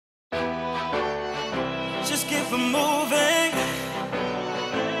keep on moving.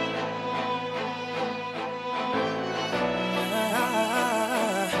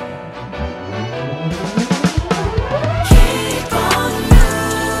 Keep on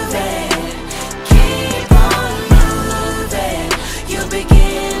moving, keep on moving. You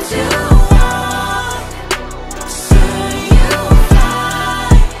begin to walk, soon you'll fly.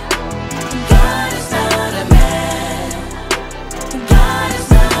 God is not a man, God is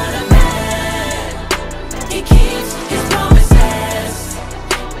not a man. He keeps his promises,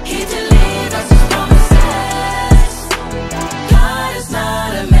 he delivers his promises. God is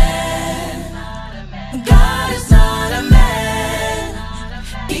not a man, God is not a man.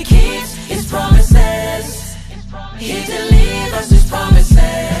 He keeps his promises, he delivers his promises.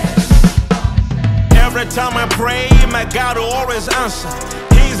 Every time I pray, my God will always answer.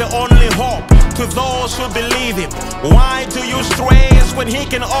 He's the only hope to those who believe him. Why do you stress when he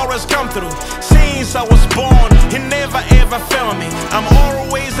can always come through? Since I was born, he never ever failed me. I'm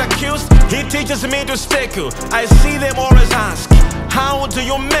always accused, he teaches me to stay cool. I see them always ask, how do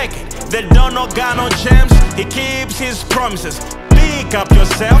you make it? They don't know God, no gems. He keeps his promises. Pick up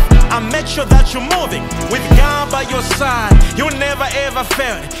yourself and make sure that you're moving. With God by your side, you'll never ever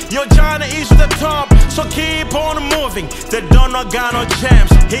fail. Your journey is to the top, so keep on moving. They don't know God, no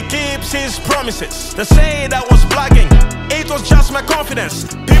gems. He keeps his promises. They say that was blogging, it was just my confidence.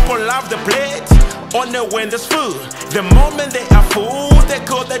 People love the plate only when there's food. The moment they are full, they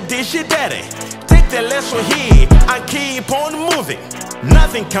call the dish daddy. Take the lesson here and keep on moving.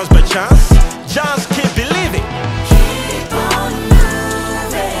 Nothing comes by chance, just keep believing. Keep on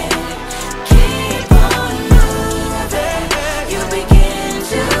moving, keep on moving. You begin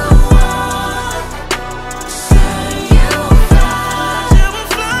to walk, soon you'll fly.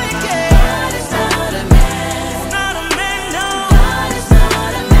 God is not a man, no. God is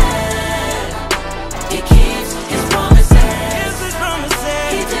not a man. He keeps his promises,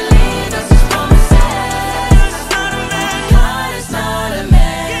 he delivers his promises. God is not a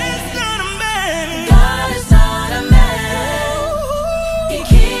man, God is not a man. He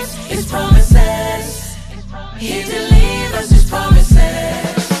keeps his promises, he delivers his promises.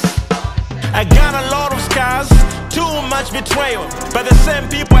 I got a lot of scars, too much betrayal, but the same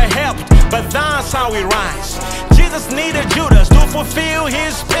people I helped, but that's how we rise. Jesus needed Judas to fulfill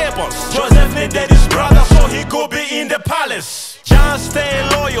his purpose. Joseph needed his brother so he could be in the palace. Just stay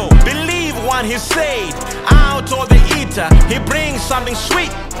loyal, believe what he said. Out of the eater, he brings something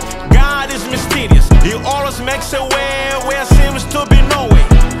sweet. God is mysterious, he always makes a way where seems to be no way.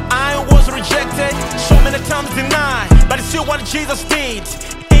 I was rejected, so many times denied, but see what Jesus did.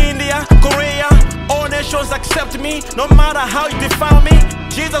 India, Korea, all nations accept me. No matter how you defile me,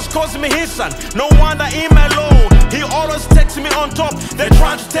 Jesus calls me his son. No wonder in my low, he always takes me on top. They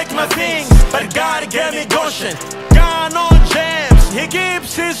try to take my things, but God gave me Goshen. God no gems, he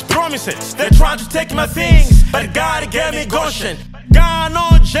keeps his promises. They try to take my things, but God gave me Goshen. God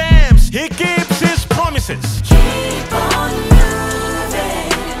no gems, he keeps his promises. Keep on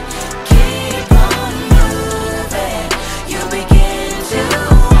moving, keep on moving. You begin to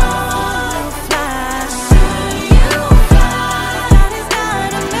walk, fly, soon you'll fly. God is not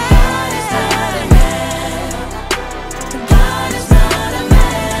a man, God is not a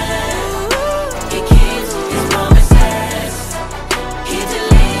man. He keeps his promises, he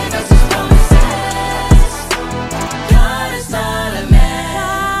delivers his promises. God is not a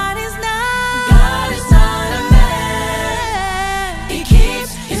man, God is not a man. He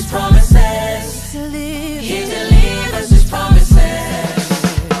keeps his promises, he delivers his promises.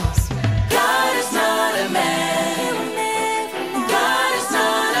 God is not a man, God is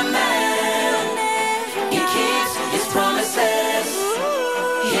not a man. He keeps his promises,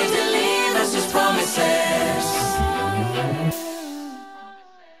 he delivers his promises.